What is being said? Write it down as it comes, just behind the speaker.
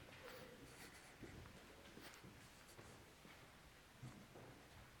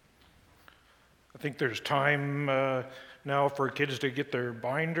think there's time now for kids to get their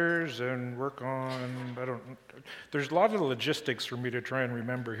binders and work on, there's a lot of logistics for me to try and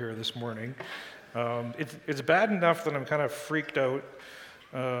remember here this morning. It's bad enough that I'm kind of freaked out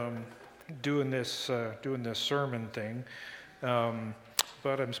doing this sermon thing.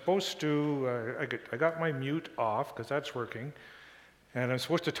 But I'm supposed to, I got my mute off because that's working. And I'm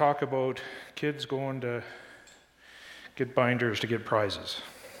supposed to talk about kids going to get binders to get prizes.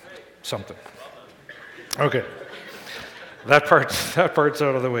 Something. Okay. That part's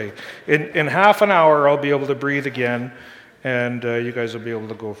out of the way. In half an hour, I'll be able to breathe again, and you guys will be able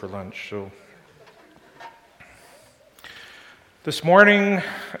to go for lunch. So this morning,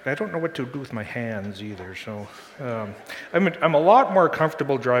 I don't know what to do with my hands either. So I'm a lot more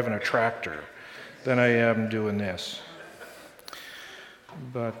comfortable driving a tractor than I am doing this.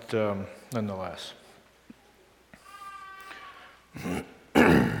 But nonetheless.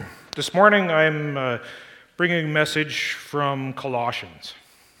 This morning I'm bringing a message from Colossians.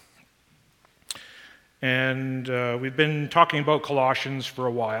 And we've been talking about Colossians for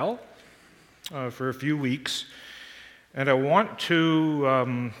a while, for a few weeks. And I want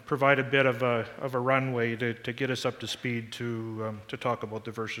to provide a bit of a runway to get us up to speed to talk about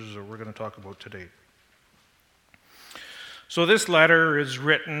the verses that we're going to talk about today. So this letter is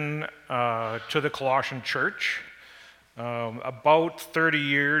written to the Colossian church about 30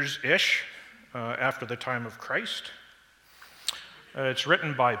 years-ish after the time of Christ. It's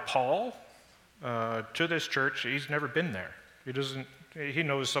written by Paul to this church. He's never been there. He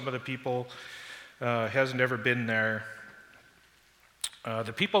knows some of the people, hasn't ever been there.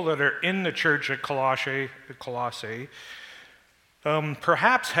 The people that are in the church at Colossae,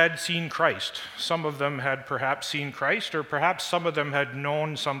 perhaps had seen Christ. Some of them had perhaps seen Christ, or perhaps some of them had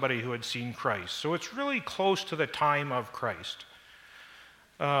known somebody who had seen Christ. So it's really close to the time of Christ.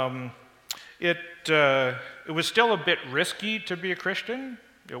 It was still a bit risky to be a Christian.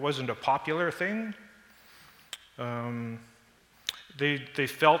 It wasn't a popular thing. They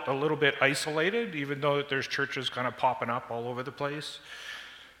felt a little bit isolated, even though there's churches kind of popping up all over the place.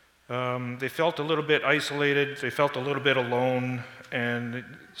 They felt a little bit isolated, they felt a little bit alone, and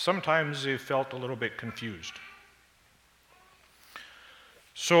sometimes they felt a little bit confused.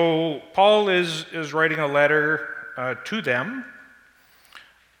 So Paul is writing a letter to them,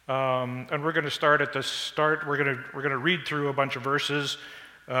 and we're going to start at the start. We're going to read through a bunch of verses,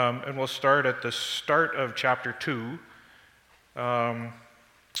 and we'll start at the start of chapter 2,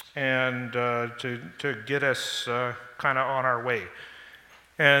 and to get us kind of on our way.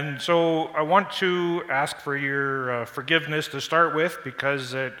 And so I want to ask for your forgiveness to start with,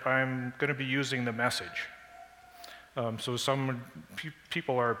 because I'm going to be using the message. So some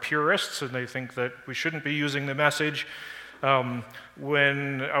people are purists and they think that we shouldn't be using the message.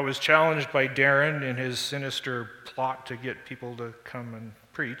 When I was challenged by Darren in his sinister plot to get people to come and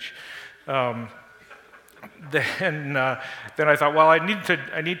preach, then I thought, well, I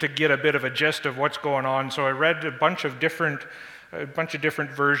need to get a bit of a gist of what's going on. So I read a bunch of different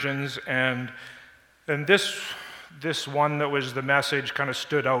versions, and this one that was the message kind of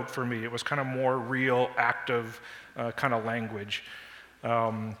stood out for me. It was kind of more real, active kind of language.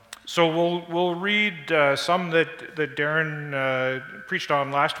 So we'll read some that Darren preached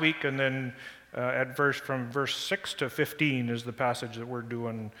on last week, and then from verse 6 to 15 is the passage that we're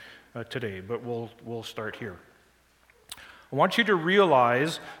doing today. But we'll start here. I want you to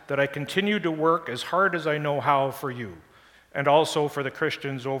realize that I continue to work as hard as I know how for you, and also for the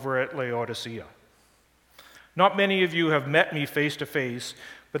Christians over at Laodicea. Not many of you have met me face to face,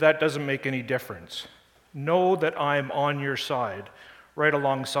 but that doesn't make any difference. Know that I'm on your side, right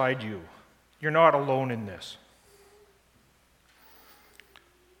alongside you. You're not alone in this.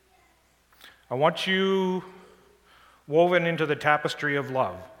 I want you woven into the tapestry of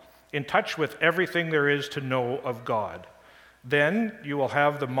love, in touch with everything there is to know of God. Then you will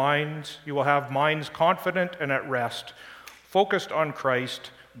have minds confident and at rest, focused on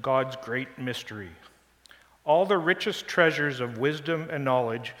Christ, God's great mystery. All the richest treasures of wisdom and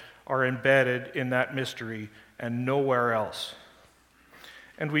knowledge are embedded in that mystery and nowhere else.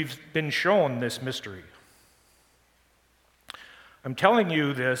 And we've been shown this mystery. I'm telling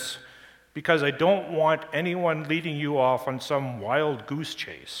you this because I don't want anyone leading you off on some wild goose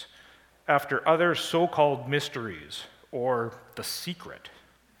chase after other so-called mysteries or the secret.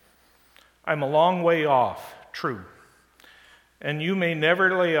 I'm a long way off, true. And you may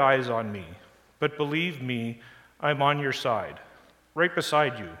never lay eyes on me, but believe me, I'm on your side, right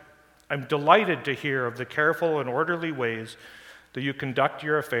beside you. I'm delighted to hear of the careful and orderly ways that you conduct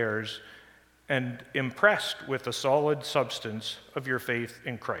your affairs, and impressed with the solid substance of your faith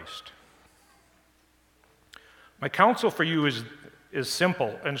in Christ. My counsel for you is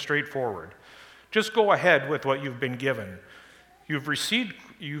simple and straightforward. Just go ahead with what you've been given. You've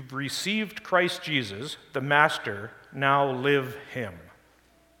received Christ Jesus, the Master. Now live him.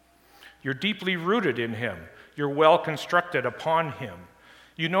 You're deeply rooted in him. You're well constructed upon him.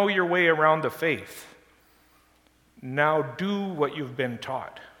 You know your way around the faith. Now do what you've been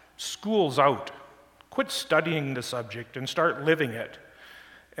taught. School's out. Quit studying the subject and start living it.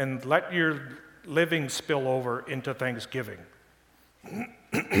 And let your living spill over into thanksgiving.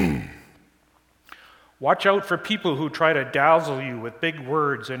 Watch out for people who try to dazzle you with big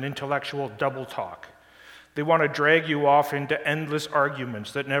words and intellectual double talk. They want to drag you off into endless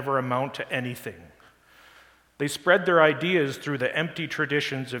arguments that never amount to anything. They spread their ideas through the empty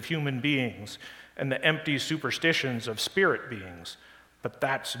traditions of human beings and the empty superstitions of spirit beings, but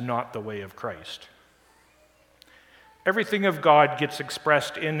that's not the way of Christ. Everything of God gets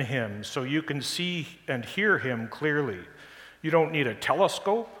expressed in him so you can see and hear him clearly. You don't need a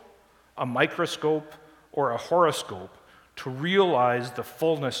telescope, a microscope, or a horoscope to realize the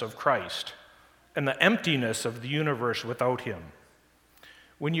fullness of Christ and the emptiness of the universe without him.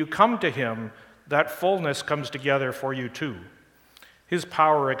 When you come to him, that fullness comes together for you too. His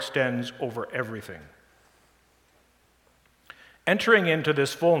power extends over everything. Entering into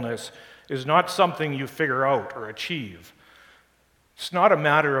this fullness is not something you figure out or achieve. It's not a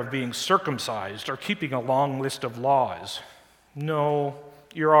matter of being circumcised or keeping a long list of laws. No,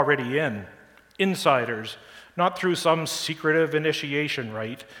 you're already in. Insiders, not through some secretive initiation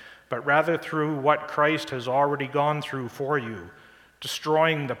rite, but rather through what Christ has already gone through for you,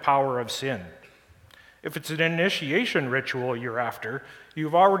 destroying the power of sin. If it's an initiation ritual you're after,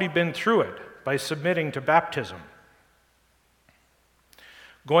 you've already been through it by submitting to baptism.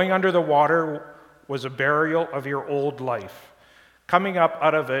 Going under the water was a burial of your old life. Coming up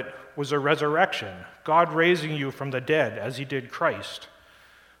out of it was a resurrection, God raising you from the dead as he did Christ.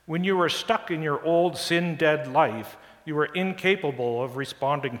 When you were stuck in your old sin-dead life, you were incapable of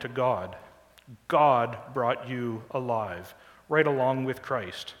responding to God. God brought you alive, right along with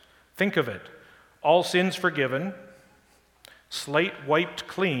Christ. Think of it. All sins forgiven, slate wiped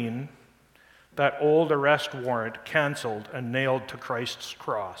clean, that old arrest warrant canceled and nailed to Christ's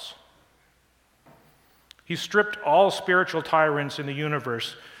cross. He stripped all spiritual tyrants in the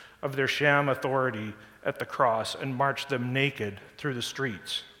universe of their sham authority at the cross and marched them naked through the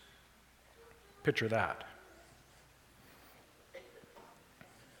streets. Picture that.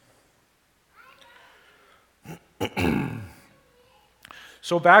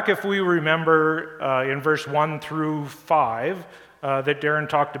 So back, if we remember, in verse 1 through 5 that Darren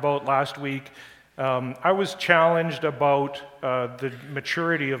talked about last week, I was challenged about the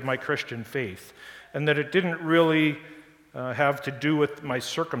maturity of my Christian faith, and that it didn't really have to do with my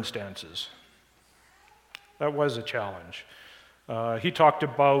circumstances. That was a challenge. He talked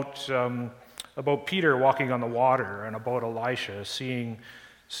about Peter walking on the water, and about Elisha seeing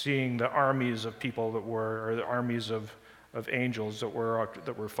the armies of people or the armies of angels that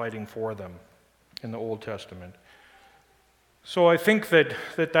were fighting for them in the Old Testament. So I think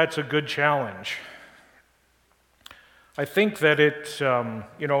that's a good challenge. I think that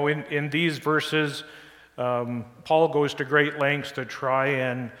in these verses, Paul goes to great lengths to try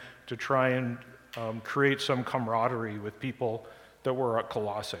and create some camaraderie with people that were at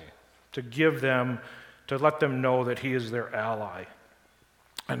Colossae, to let them know that he is their ally.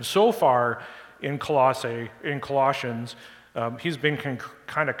 And so far in Colossians, he's been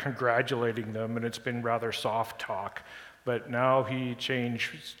kind of congratulating them, and it's been rather soft talk. But now he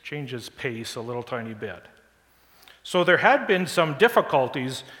changes pace a little tiny bit. So there had been some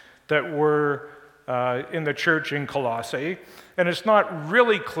difficulties that were in the church in Colossae, and it's not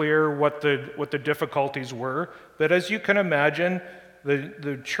really clear what the difficulties were. But as you can imagine,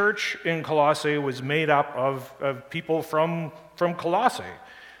 the church in Colossae was made up of people from Colossae.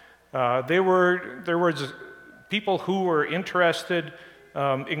 There was people who were interested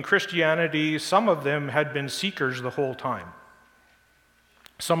in Christianity. Some of them had been seekers the whole time.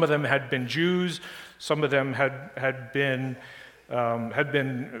 Some of them had been Jews. Some of them had been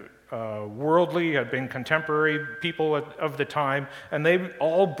worldly, had been contemporary people of the time, and they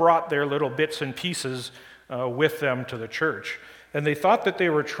all brought their little bits and pieces with them to the church. And they thought that they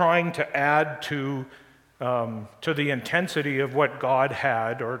were trying to add to the intensity of what God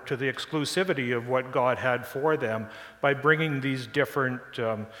had, or to the exclusivity of what God had for them, by bringing these different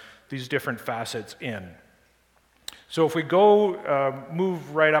facets in. So if we go,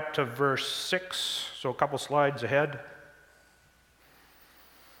 move right up to verse 6, so a couple slides ahead.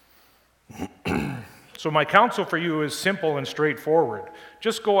 So my counsel for you is simple and straightforward.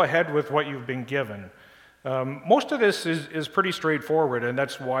 Just go ahead with what you've been given. Most of this is pretty straightforward, and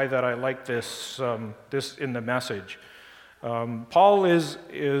that's why that I like this in the message. Paul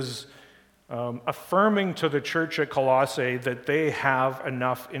is affirming to the church at Colossae that they have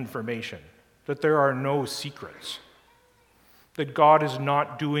enough information, that there are no secrets, that God is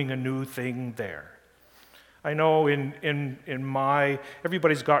not doing a new thing there. I know in my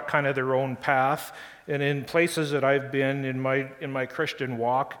everybody's got kind of their own path, and in places that I've been in my Christian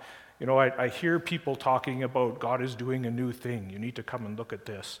walk, I hear people talking about God is doing a new thing. You need to come and look at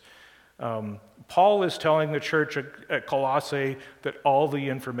this. Paul is telling the church at Colossae that all the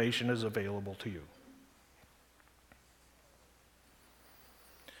information is available to you.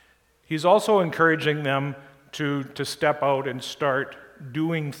 He's also encouraging them to step out and start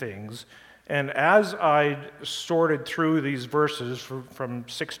doing things. And as I sorted through these verses from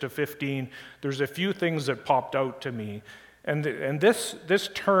 6 to 15, there's a few things that popped out to me. And this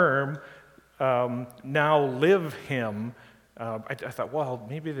term, now live him, I thought, well,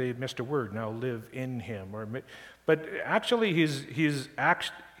 maybe they missed a word, now live in him. But actually, he's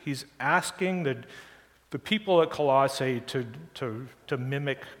asking the people at Colossae to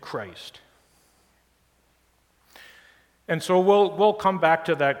mimic Christ. And so we'll come back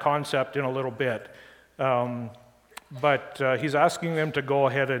to that concept in a little bit. But he's asking them to go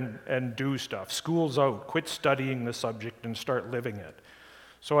ahead and do stuff. School's out. Quit studying the subject and start living it.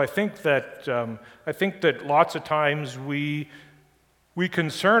 So I think that lots of times we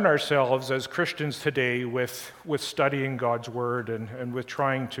concern ourselves as Christians today with studying God's word and with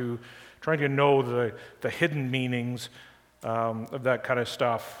trying to know the hidden meanings of that kind of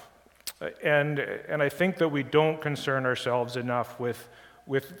stuff. And I think that we don't concern ourselves enough with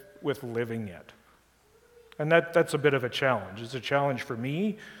living it. And that's a bit of a challenge. It's a challenge for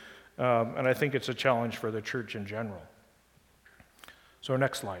me, and I think it's a challenge for the church in general. So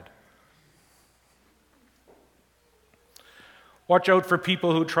next slide. Watch out for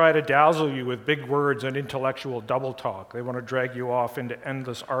people who try to dazzle you with big words and intellectual double talk. They want to drag you off into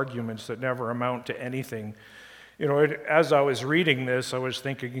endless arguments that never amount to anything. As I was reading this, I was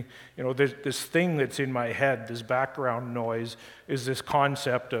thinking, this thing that's in my head, this background noise, is this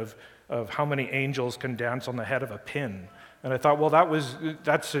concept of how many angels can dance on the head of a pin. And I thought, well, I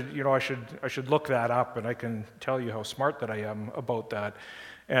should look that up, and I can tell you how smart that I am about that.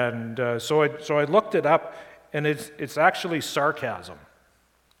 And so I looked it up, and it's actually sarcasm.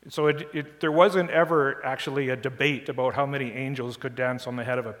 So there wasn't ever actually a debate about how many angels could dance on the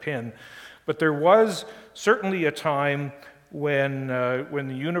head of a pin, but there was certainly a time when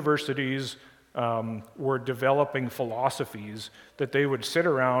the universities were developing philosophies that they would sit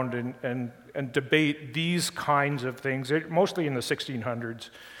around and debate these kinds of things, mostly in the 1600s,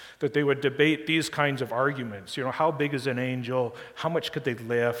 that they would debate these kinds of arguments. How big is an angel? How much could they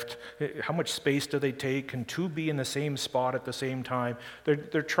lift? How much space do they take? Can two be in the same spot at the same time?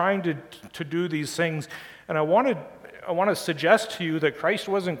 They're trying to do these things. And I want to suggest to you that Christ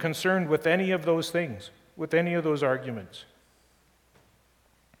wasn't concerned with any of those things, with any of those arguments.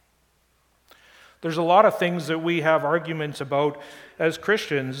 There's a lot of things that we have arguments about as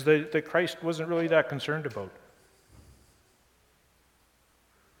Christians that Christ wasn't really that concerned about.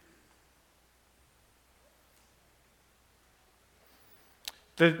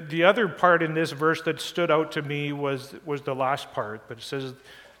 The other part in this verse that stood out to me was the last part, but it says,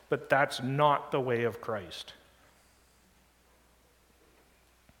 but that's not the way of Christ.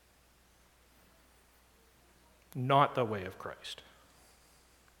 Not the way of Christ.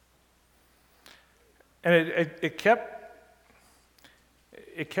 And it kept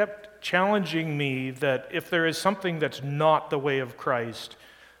challenging me that if there is something that's not the way of Christ,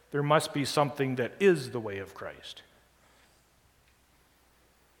 there must be something that is the way of Christ.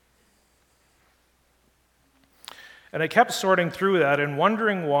 And I kept sorting through that and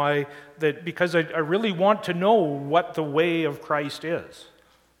wondering why, because I really want to know what the way of Christ is.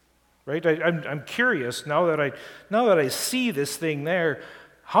 Right? I'm curious now that I see this thing there.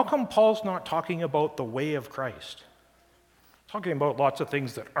 How come Paul's not talking about the way of Christ? Talking about lots of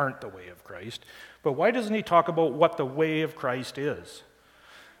things that aren't the way of Christ, but why doesn't he talk about what the way of Christ is?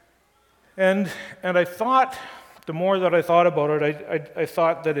 And I thought, the more that I thought about it, I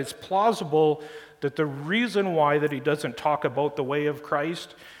thought that it's plausible that the reason why that he doesn't talk about the way of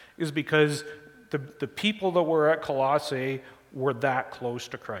Christ is because the people that were at Colossae were that close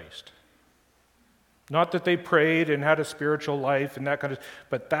to Christ. Not that they prayed and had a spiritual life and that kind of,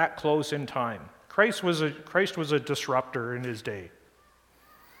 but that close in time. Christ was a disruptor in his day.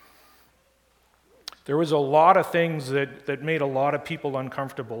 There was a lot of things that made a lot of people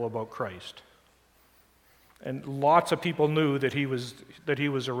uncomfortable about Christ. And lots of people knew that he was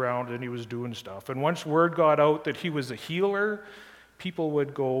around and he was doing stuff. And once word got out that he was a healer, people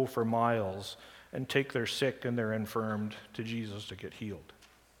would go for miles and take their sick and their infirmed to Jesus to get healed.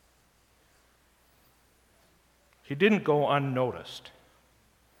 He didn't go unnoticed.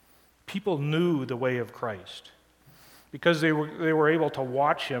 People knew the way of Christ because they were able to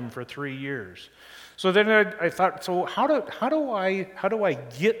watch him for 3 years. So then I thought, so how do I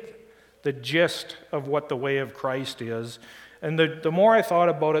get the gist of what the way of Christ is? And the more I thought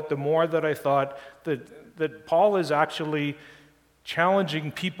about it, the more that I thought that Paul is actually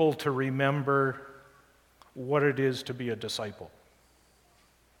challenging people to remember what it is to be a disciple.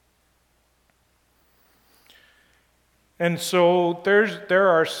 And so there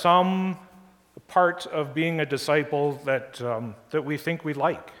are some parts of being a disciple that we think we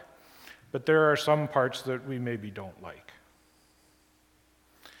like, but there are some parts that we maybe don't like.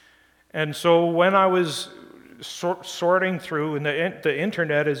 And so when I was sorting through, and the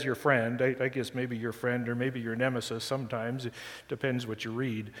internet is your friend, I guess maybe your friend or maybe your nemesis sometimes, it depends what you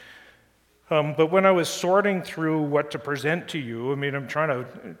read. But when I was sorting through what to present to you, I mean, I'm trying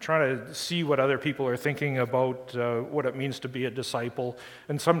to see what other people are thinking about what it means to be a disciple.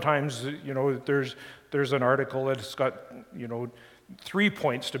 And sometimes, there's an article that's got, 3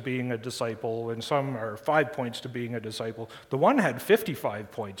 points to being a disciple, and some are 5 points to being a disciple. The one had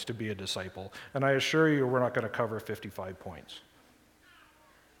 55 points to be a disciple, and I assure you we're not going to cover 55 points.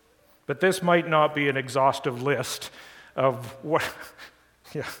 But this might not be an exhaustive list of what,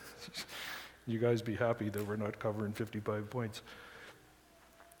 yeah. You guys be happy that we're not covering 55 points.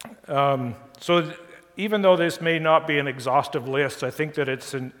 So even though this may not be an exhaustive list, I think that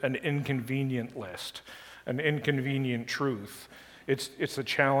it's an inconvenient list, an inconvenient truth. It's a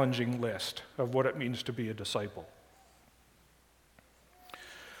challenging list of what it means to be a disciple.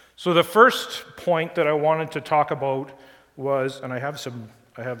 So the first point that I wanted to talk about was, and I have some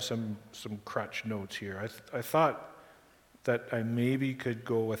crutch notes here. I thought that I maybe could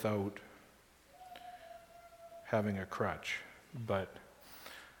go without having a crutch, but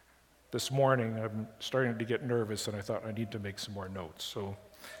this morning I'm starting to get nervous, and I thought I need to make some more notes. So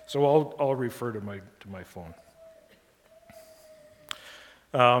I'll refer to my phone.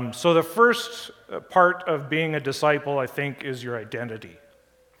 So the first part of being a disciple, I think, is your identity,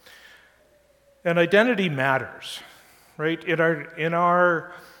 and identity matters, right? In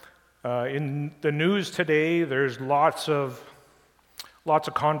the news today, there's lots of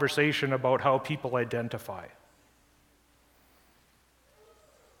conversation about how people identify,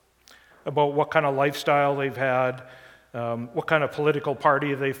 about what kind of lifestyle they've had, what kind of political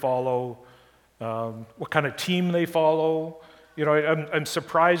party they follow, what kind of team they follow. I'm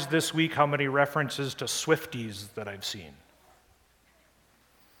surprised this week how many references to Swifties that I've seen.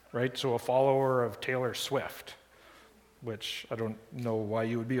 Right? So a follower of Taylor Swift, which I don't know why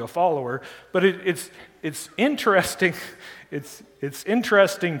you would be a follower, but it's interesting. It's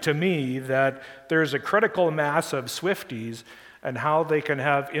interesting to me that there's a critical mass of Swifties and how they can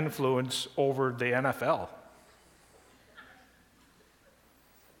have influence over the NFL.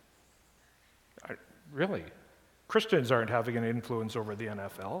 Really? Christians aren't having an influence over the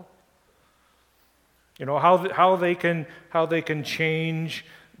NFL. How they can change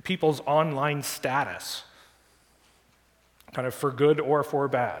people's online status, kind of for good or for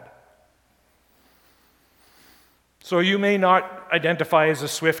bad. So you may not identify as a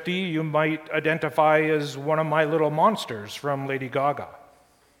Swiftie, you might identify as one of My Little Monsters from Lady Gaga.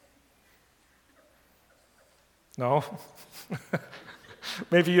 No?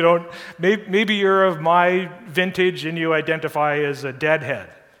 Maybe you don't. Maybe you're of my vintage and you identify as a Deadhead,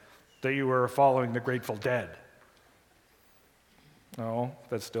 that you were following the Grateful Dead. No,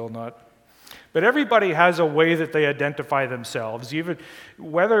 that's still not. But everybody has a way that they identify themselves, even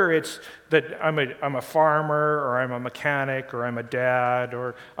whether it's that I'm a farmer, or I'm a mechanic, or I'm a dad,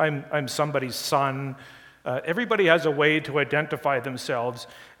 or I'm somebody's son. Everybody has a way to identify themselves.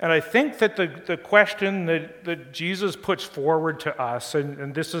 And I think that the question that Jesus puts forward to us,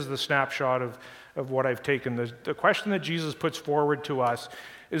 and this is the snapshot of what I've taken, the question that Jesus puts forward to us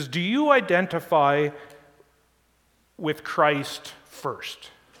is, do you identify with Christ first?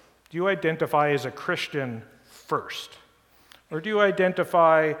 Do you identify as a Christian first? Or do you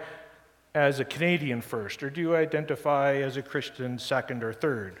identify as a Canadian first? Or do you identify as a Christian second or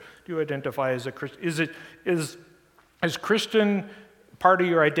third? Do you identify as a Christian? Is Christian part of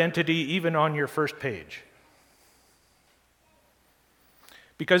your identity even on your first page?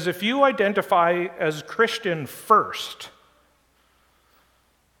 Because if you identify as Christian first,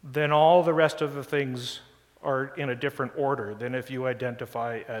 then all the rest of the things are in a different order than if you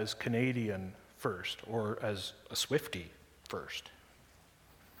identify as Canadian first, or as a Swiftie first.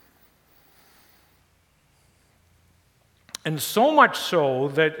 And so much so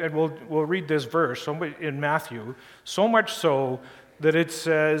that, and we'll read this verse in Matthew, so much so that it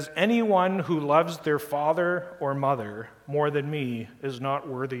says, anyone who loves their father or mother more than me is not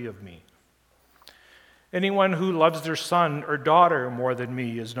worthy of me. Anyone who loves their son or daughter more than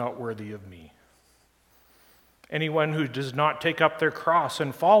me is not worthy of me. Anyone who does not take up their cross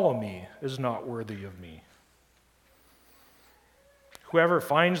and follow me is not worthy of me. Whoever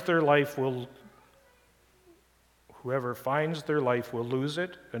finds their life will lose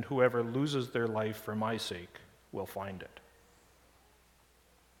it, and whoever loses their life for my sake will find it.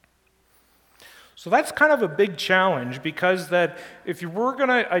 So that's kind of a big challenge, because that if we're going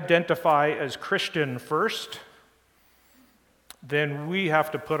to identify as Christian first, then we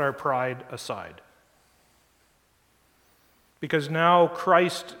have to put our pride aside. Because now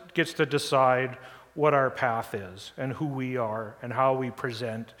Christ gets to decide what our path is, and who we are, and how we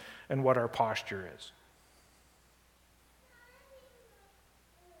present, and what our posture is.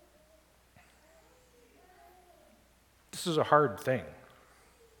 This is a hard thing.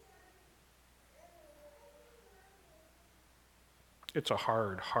 It's a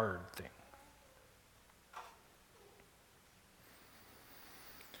hard thing.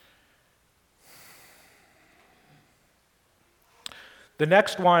 The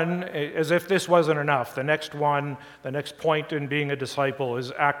next one, as if this wasn't enough, the next point in being a disciple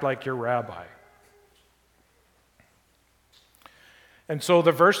is act like your rabbi. And so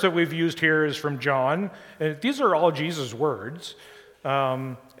the verse that we've used here is from John, and these are all Jesus' words.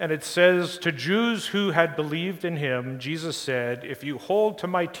 And it says, to Jews who had believed in him, Jesus said, if you hold to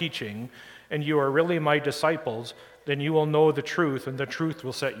my teaching and you are really my disciples, then you will know the truth, and the truth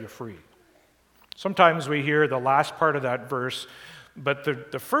will set you free. Sometimes we hear the last part of that verse, but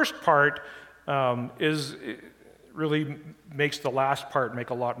the first part really makes the last part make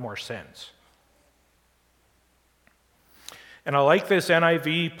a lot more sense. And I like this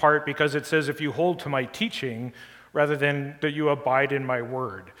NIV part because it says, if you hold to my teaching, rather than that you abide in my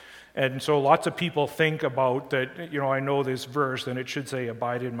word. And so lots of people think about that, I know this verse, and it should say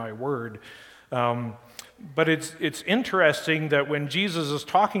abide in my word. But it's interesting that when Jesus is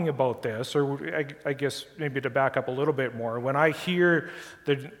talking about this, or I guess maybe to back up a little bit more, when I hear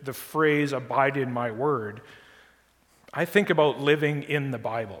the phrase abide in my word, I think about living in the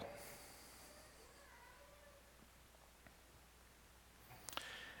Bible.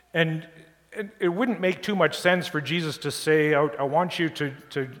 And it wouldn't make too much sense for Jesus to say, I want you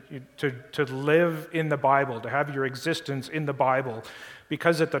to live in the Bible, to have your existence in the Bible,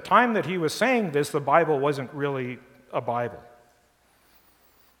 because at the time that he was saying this, the Bible wasn't really a Bible.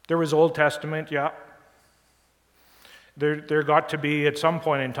 There was Old Testament, yeah. There got to be, at some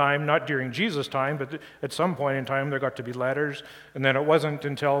point in time, not during Jesus' time, but at some point in time, there got to be letters, and then it wasn't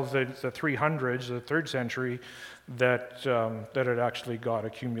until the 300s, the 3rd century, that it actually got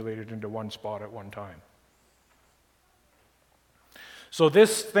accumulated into one spot at one time. So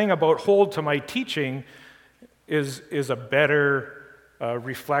this thing about hold to my teaching is a better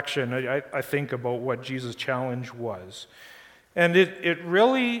reflection, I think, about what Jesus' challenge was. And it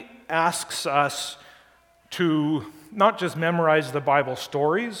really asks us to not just memorize the Bible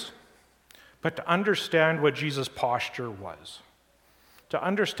stories, but to understand what Jesus' posture was, to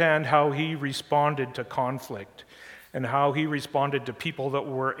understand how he responded to conflict and how he responded to people that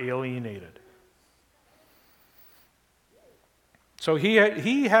were alienated. So he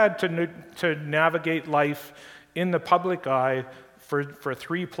had to navigate life in the public eye for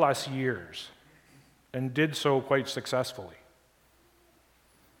 3+ years, and did so quite successfully.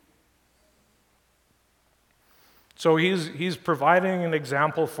 So he's providing an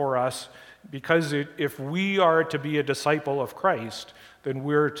example for us, because if we are to be a disciple of Christ, then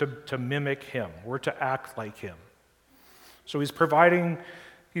we're to mimic him. We're to act like him. So he's providing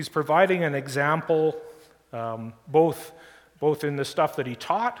an example, both in the stuff that he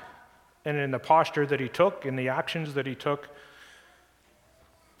taught and in the posture that he took, in the actions that he took,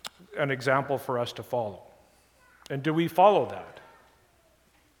 an example for us to follow. And do we follow that?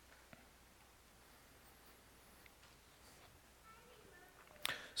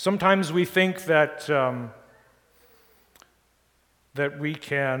 Sometimes we think that we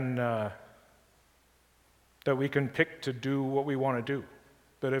can pick to do what we want to do.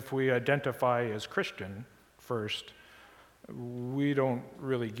 That if we identify as Christian first, we don't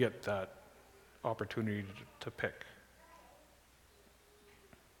really get that opportunity to pick.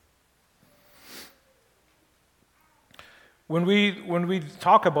 When we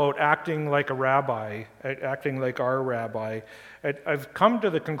talk about acting like a rabbi, acting like our rabbi, I've come to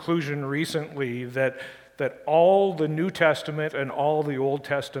the conclusion recently that all the New Testament and all the Old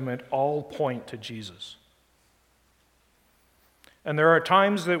Testament all point to Jesus. And there are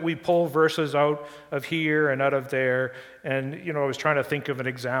times that we pull verses out of here and out of there. And, I was trying to think of an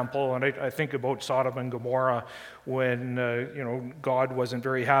example, and I think about Sodom and Gomorrah when, God wasn't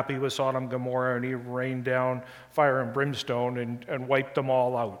very happy with Sodom and Gomorrah, and he rained down fire and brimstone and wiped them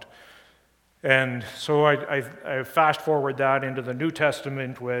all out. And so I fast forward that into the New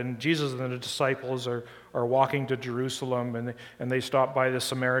Testament when Jesus and the disciples are walking to Jerusalem, and they stop by the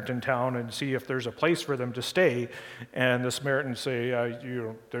Samaritan town and see if there's a place for them to stay. And the Samaritans say,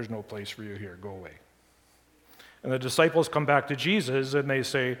 there's no place for you here, go away. And the disciples come back to Jesus and they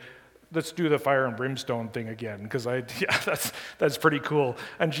say, let's do the fire and brimstone thing again, because that's pretty cool.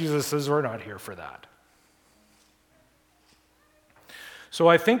 And Jesus says, we're not here for that. So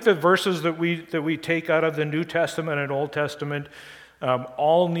I think the verses that we take out of the New Testament and Old Testament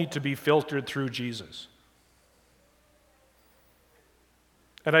all need to be filtered through Jesus.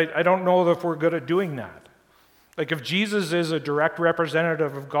 And I don't know if we're good at doing that. Like if Jesus is a direct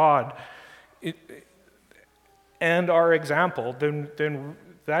representative of God and our example, then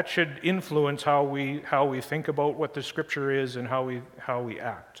that should influence how we think about what the Scripture is and how we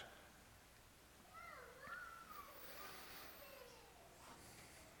act.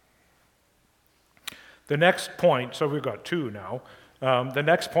 The next point, so we've got two now. The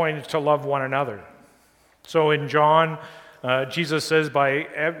next point is to love one another. So in John, Jesus says,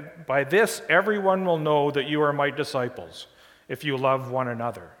 by this everyone will know that you are my disciples, if you love one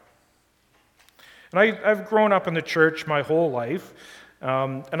another. And I've grown up in the church my whole life,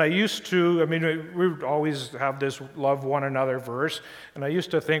 and I used to, we would always have this love one another verse, and I used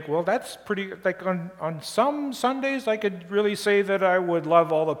to think, well, that's pretty, like on some Sundays I could really say that I would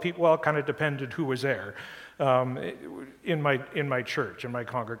love all the people. Well, it kind of depended who was there in my church, in my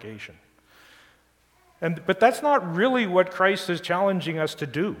congregation. But that's not really what Christ is challenging us to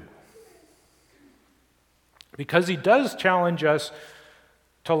do. Because he does challenge us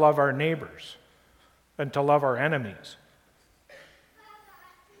to love our neighbors and to love our enemies.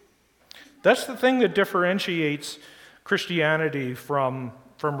 That's the thing that differentiates Christianity from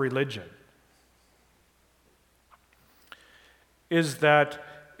religion. Is that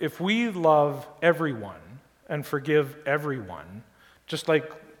if we love everyone and forgive everyone, just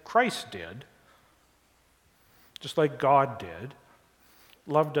like Christ did, just like God did,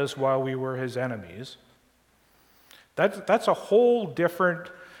 loved us while we were his enemies, that's a whole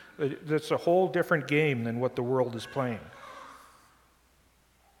different game than what the world is playing.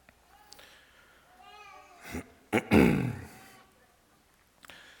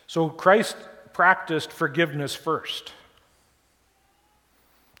 So Christ practiced forgiveness first.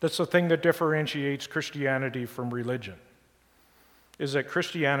 That's the thing that differentiates Christianity from religion. Is that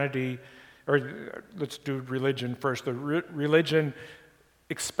Christianity, or let's do religion first. The religion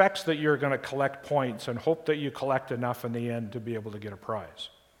expects that you're going to collect points and hope that you collect enough in the end to be able to get a prize.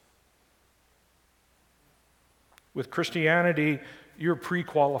 With Christianity, you're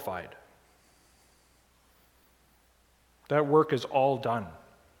pre-qualified. That work is all done.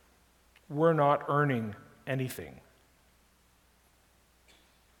 We're not earning anything.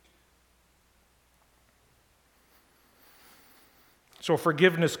 So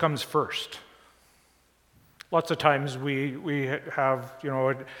forgiveness comes first. Lots of times we have,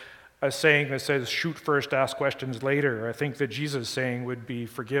 a saying that says, shoot first, ask questions later. I think that Jesus' saying would be,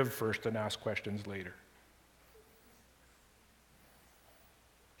 forgive first and ask questions later.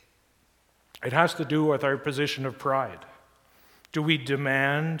 It has to do with our position of pride. Do we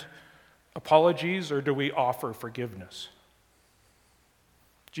demand apologies or do we offer forgiveness?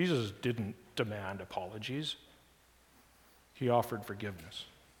 Jesus didn't demand apologies. He offered forgiveness.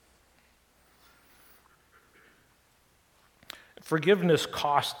 Forgiveness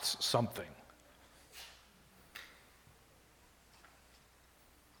costs something.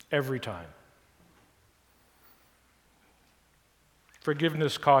 Every time.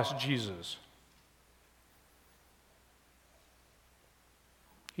 Forgiveness cost Jesus.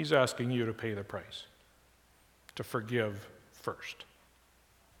 He's asking you to pay the price, to forgive first.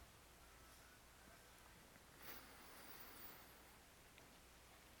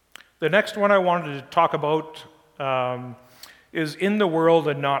 The next one I wanted to talk about is in the world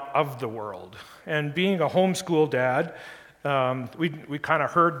and not of the world. And being a homeschool dad, we kind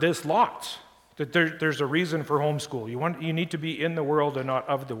of heard this lots, that there's a reason for homeschool. You need to be in the world and not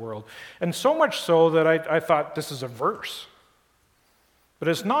of the world. And so much so that I thought this is a verse. But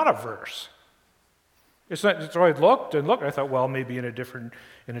it's not a verse. It's not. So I looked and looked. I thought, well, maybe in a different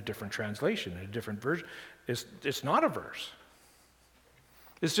translation, in a different version. It's not a verse.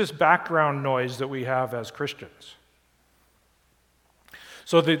 It's just background noise that we have as Christians.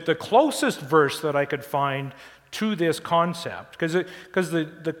 So the closest verse that I could find to this concept, because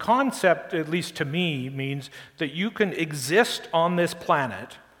the concept, at least to me, means that you can exist on this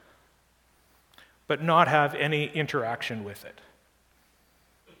planet but not have any interaction with it.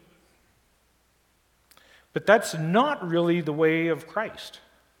 But that's not really the way of Christ.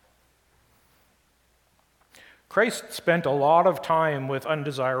 Christ spent a lot of time with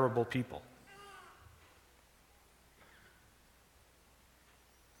undesirable people.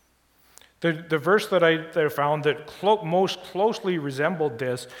 The verse that I found that most closely resembled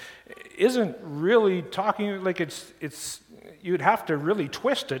this isn't really talking like it's. You'd have to really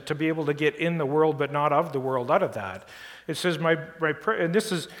twist it to be able to get in the world but not of the world out of that. It says, my prayer, and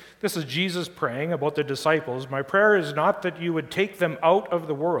this is Jesus praying about the disciples. My prayer is not that you would take them out of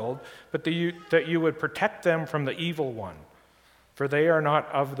the world, but that you would protect them from the evil one. For they are not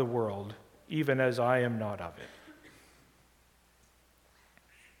of the world, even as I am not of it.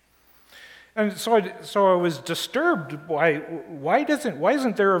 And so I was disturbed. Why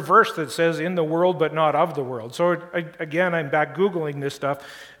isn't there a verse that says in the world but not of the world? So again, I'm back Googling this stuff,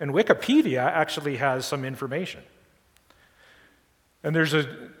 and Wikipedia actually has some information. And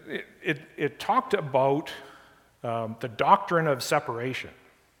it talked about the doctrine of separation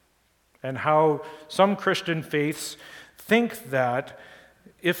and how some Christian faiths think that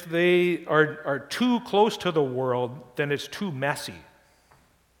if they are too close to the world, then it's too messy.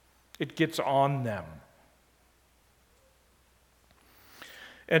 It gets on them.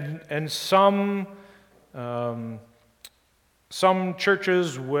 And some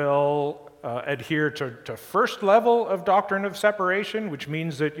churches will adhere to first level of doctrine of separation, which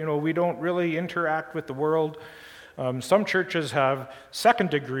means that we don't really interact with the world. Some churches have second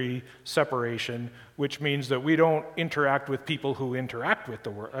degree separation, which means that we don't interact with people who interact with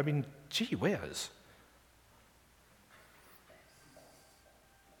the world. I mean, gee whiz.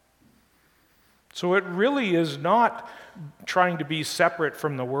 So it really is not trying to be separate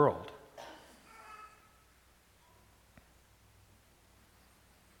from the world.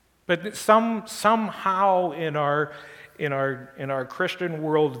 But somehow in our Christian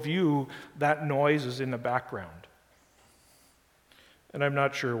worldview, that noise is in the background. And I'm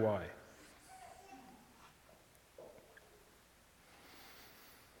not sure why.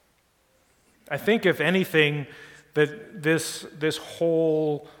 I think, if anything, that this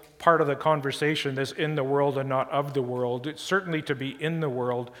whole part of the conversation, this in the world and not of the world, it's certainly to be in the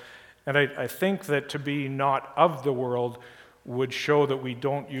world, and I think that to be not of the world would show that we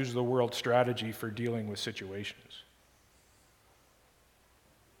don't use the world strategy for dealing with situations.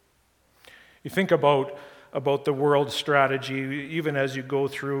 You think about the world strategy even as you go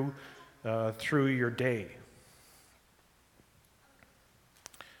through your day.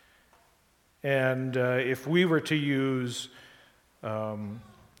 And if we were to use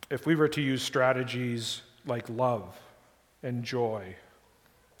strategies like love and joy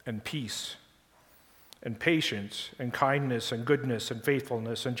and peace and patience and kindness and goodness and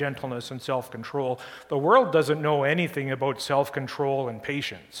faithfulness and gentleness and self-control, the world doesn't know anything about self-control and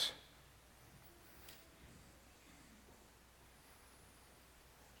patience.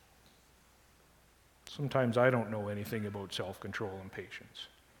 Sometimes I don't know anything about self-control and patience.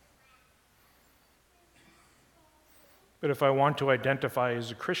 But if I want to identify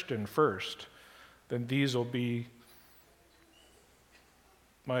as a Christian first, then these will be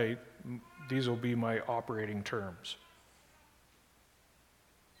my operating terms.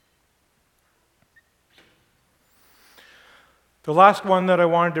 The last one that I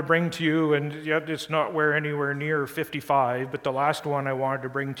wanted to bring to you, and yet it's not anywhere near 55, but the last one I wanted to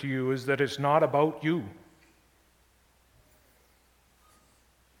bring to you is that it's not about you.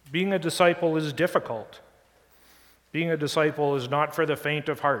 Being a disciple is difficult. Being a disciple is not for the faint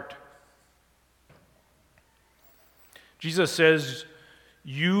of heart. Jesus says,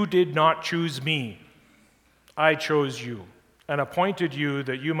 "You did not choose me. I chose you and appointed you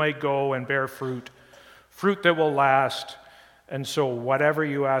that you might go and bear fruit that will last, and so whatever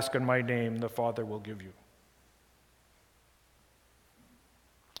you ask in my name, the Father will give you."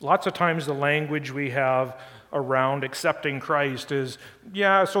 Lots of times the language we have around accepting Christ is,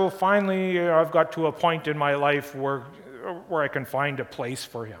 so finally I've got to a point in my life where I can find a place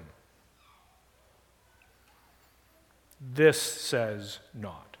for him. This says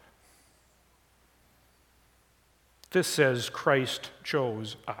not. This says Christ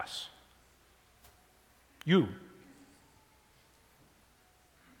chose us. You.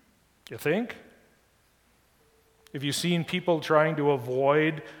 You think? Have you seen people trying to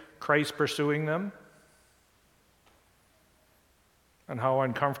avoid Christ pursuing them? and how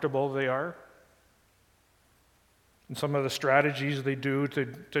uncomfortable they are, and some of the strategies they do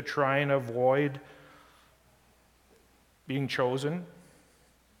to try and avoid being chosen.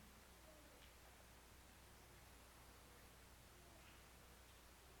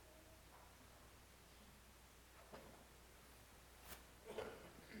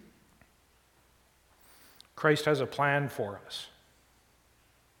 Christ has a plan for us.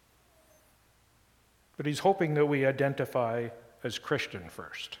 But he's hoping that we identify as Christian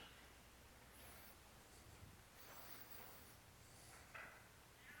first.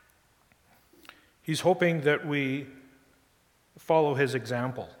 He's hoping that we follow his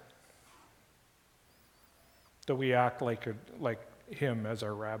example, that we act like him as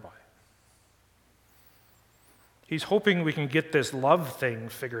our rabbi. He's hoping we can get this love thing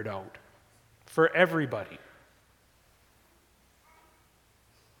figured out for everybody.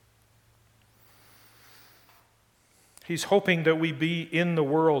 He's hoping that we be in the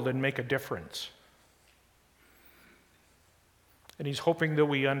world and make a difference. And he's hoping that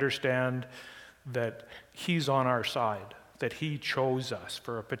we understand that he's on our side, that he chose us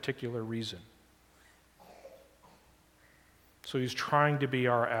for a particular reason. So he's trying to be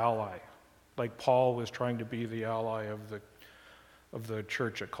our ally, like Paul was trying to be the ally of the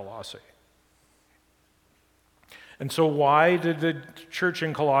church at Colossae. And so why did the church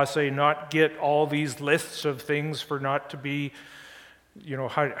in Colossae not get all these lists of things for not to be,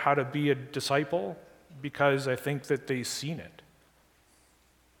 how to be a disciple? Because I think that they've seen it.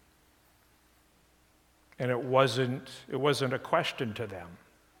 And it wasn't a question to them.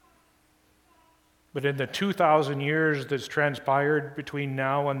 But in the 2,000 years that's transpired between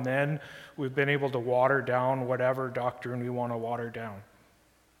now and then, we've been able to water down whatever doctrine we want to water down.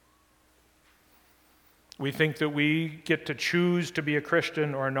 We think that we get to choose to be a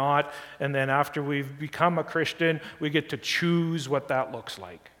Christian or not, and then after we've become a Christian, we get to choose what that looks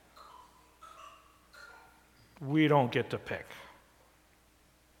like. We don't get to pick.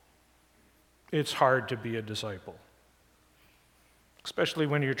 It's hard to be a disciple, especially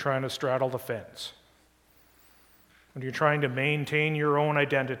when you're trying to straddle the fence, when you're trying to maintain your own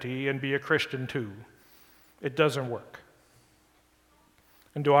identity and be a Christian too. It doesn't work.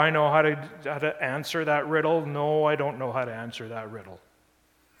 And do I know how to answer that riddle? No, I don't know how to answer that riddle.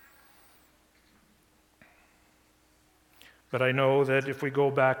 But I know that if we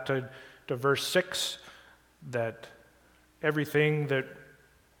go back to verse 6, that everything that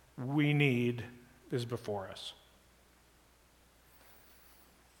we need is before us.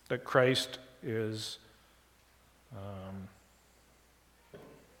 That Christ is,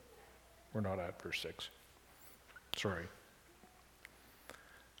 we're not at verse 6. Sorry.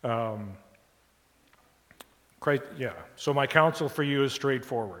 So my counsel for you is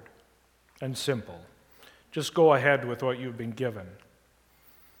straightforward and simple. Just go ahead with what you've been given.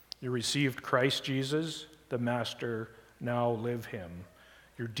 You received Christ Jesus, the Master, now live him.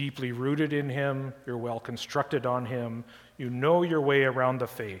 You're deeply rooted in him, you're well constructed on him, you know your way around the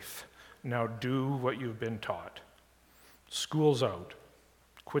faith. Now do what you've been taught. School's out.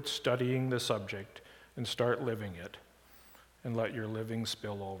 Quit studying the subject and start living it. And let your living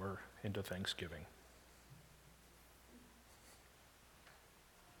spill over into thanksgiving.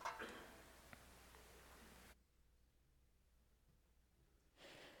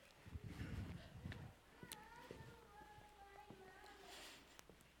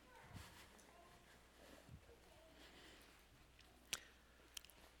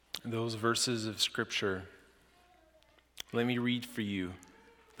 Those verses of Scripture, let me read for you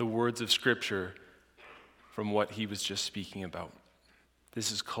the words of Scripture from what he was just speaking about. This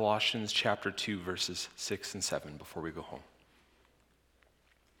is Colossians chapter 2, verses 6 and 7 before we go home.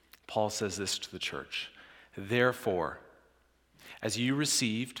 Paul says this to the church. Therefore, as you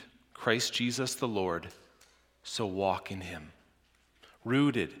received Christ Jesus the Lord, so walk in him,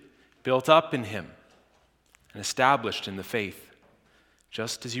 rooted, built up in him, and established in the faith,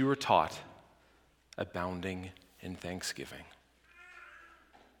 just as you were taught, abounding in thanksgiving.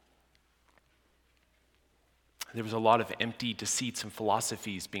 There was a lot of empty deceits and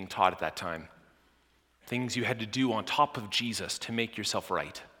philosophies being taught at that time. Things you had to do on top of Jesus to make yourself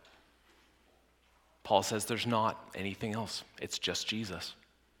right. Paul says there's not anything else. It's just Jesus.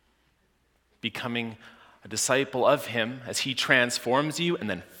 Becoming a disciple of him as he transforms you and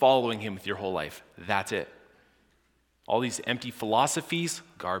then following him with your whole life. That's it. All these empty philosophies,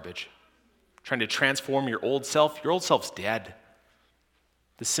 garbage. Trying to transform your old self's dead.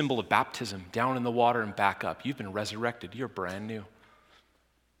 The symbol of baptism, down in the water and back up. You've been resurrected. You're brand new.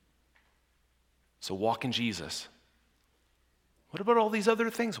 So walk in Jesus. What about all these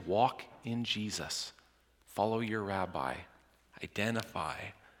other things? Walk in Jesus. Follow your rabbi. Identify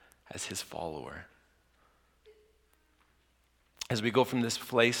as his follower. As we go from this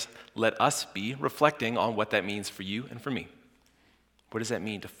place, let us be reflecting on what that means for you and for me. What does that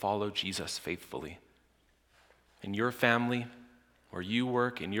mean to follow Jesus faithfully? In your family, where you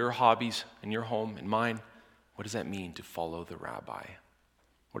work, in your hobbies, in your home, in mine, what does that mean to follow the rabbi?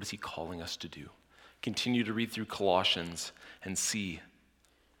 What is he calling us to do? Continue to read through Colossians and see.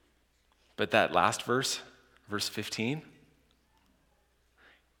 But that last verse, verse 15,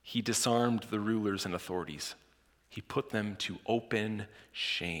 he disarmed the rulers and authorities. He put them to open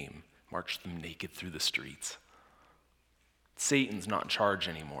shame, marched them naked through the streets. Satan's not in charge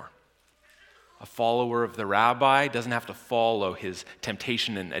anymore. A follower of the rabbi doesn't have to follow his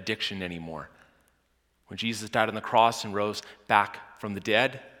temptation and addiction anymore. When Jesus died on the cross and rose back from the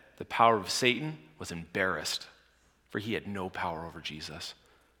dead, the power of Satan was embarrassed, for he had no power over Jesus.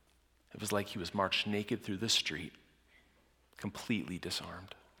 It was like he was marched naked through the street, completely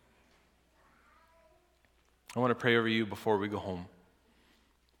disarmed. I want to pray over you before we go home.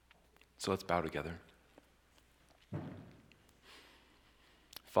 So let's bow together.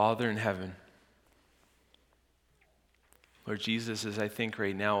 Father in heaven, Lord Jesus, as I think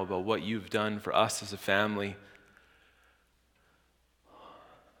right now about what you've done for us as a family,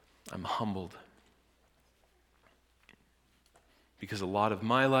 I'm humbled. Because a lot of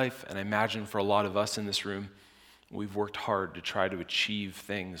my life, and I imagine for a lot of us in this room, we've worked hard to try to achieve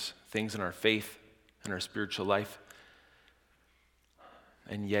things in our faith, in our spiritual life.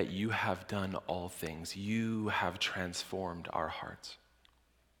 And yet you have done all things. You have transformed our hearts.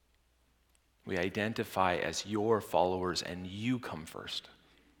 We identify as your followers, and you come first.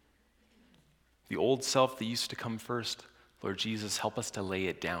 The old self that used to come first, Lord Jesus, help us to lay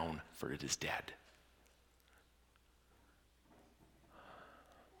it down, for it is dead.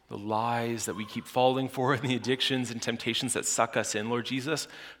 The lies that we keep falling for and the addictions and temptations that suck us in, Lord Jesus,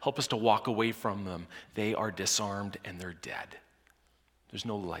 help us to walk away from them. They are disarmed and they're dead. There's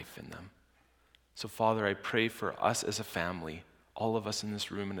no life in them. So, Father, I pray for us as a family, all of us in this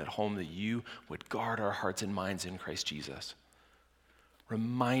room and at home, that you would guard our hearts and minds in Christ Jesus,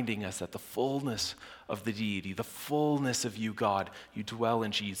 reminding us that the fullness of the deity, the fullness of you, God, you dwell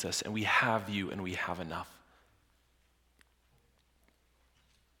in Jesus, and we have you and we have enough.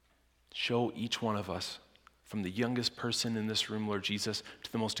 Show each one of us, from the youngest person in this room, Lord Jesus,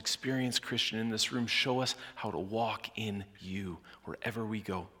 to the most experienced Christian in this room, show us how to walk in you wherever we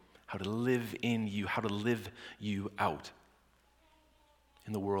go, how to live in you, how to live you out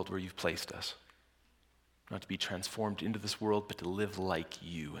in the world where you've placed us. Not to be transformed into this world, but to live like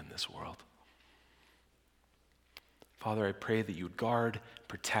you in this world. Father, I pray that you would guard,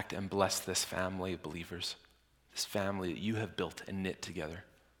 protect, and bless this family of believers, this family that you have built and knit together.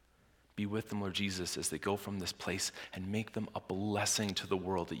 Be with them, Lord Jesus, as they go from this place, and make them a blessing to the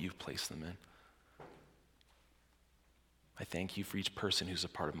world that you've placed them in. I thank you for each person who's a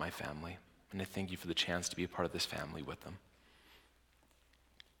part of my family, and I thank you for the chance to be a part of this family with them.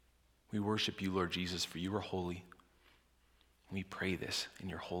 We worship you, Lord Jesus, for you are holy. We pray this in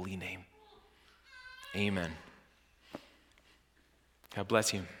your holy name. Amen. God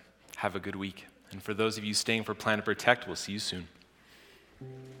bless you. Have a good week. And for those of you staying for Plan to Protect, we'll see you soon.